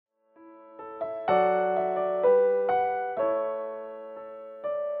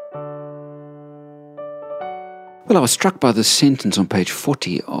Well, I was struck by this sentence on page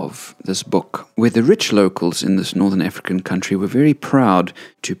 40 of this book, where the rich locals in this northern African country were very proud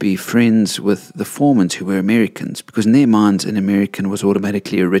to be friends with the Foremans, who were Americans, because in their minds an American was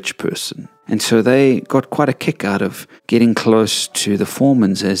automatically a rich person. And so they got quite a kick out of getting close to the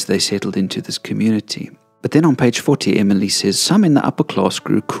Foremans as they settled into this community. But then on page 40, Emily says, some in the upper class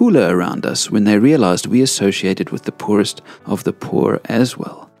grew cooler around us when they realized we associated with the poorest of the poor as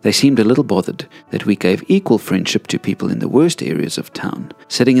well. They seemed a little bothered that we gave equal friendship to people in the worst areas of town,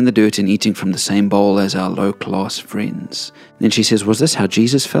 sitting in the dirt and eating from the same bowl as our low-class friends. Then she says, was this how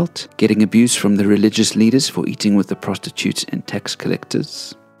Jesus felt? Getting abuse from the religious leaders for eating with the prostitutes and tax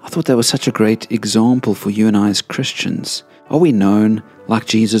collectors? I thought that was such a great example for you and I as Christians. Are we known, like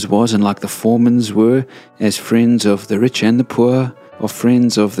Jesus was and like the Foremans were, as friends of the rich and the poor, of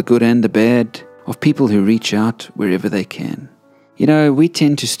friends of the good and the bad, of people who reach out wherever they can? You know, we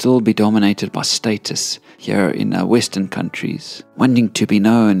tend to still be dominated by status here in our Western countries, wanting to be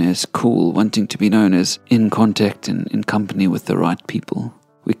known as cool, wanting to be known as in contact and in company with the right people.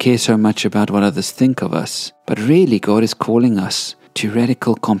 We care so much about what others think of us, but really God is calling us to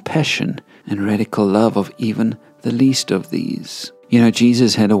radical compassion and radical love of even the least of these. You know,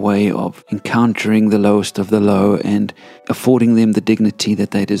 Jesus had a way of encountering the lowest of the low and affording them the dignity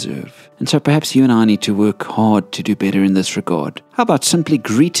that they deserve. And so perhaps you and I need to work hard to do better in this regard. How about simply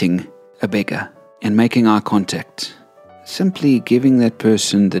greeting a beggar and making eye contact? Simply giving that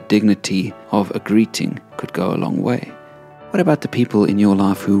person the dignity of a greeting could go a long way. What about the people in your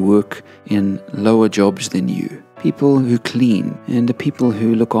life who work in lower jobs than you? People who clean and the people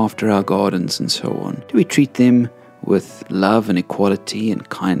who look after our gardens and so on. Do we treat them with love and equality and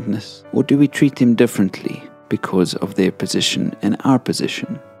kindness? Or do we treat them differently because of their position and our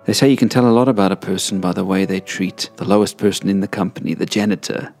position? They say you can tell a lot about a person by the way they treat the lowest person in the company, the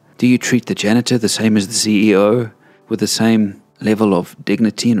janitor. Do you treat the janitor the same as the CEO, with the same level of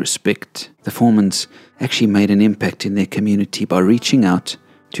dignity and respect? The Foremans actually made an impact in their community by reaching out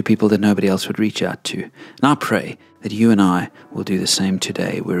to people that nobody else would reach out to. And I pray that you and I will do the same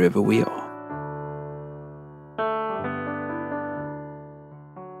today wherever we are.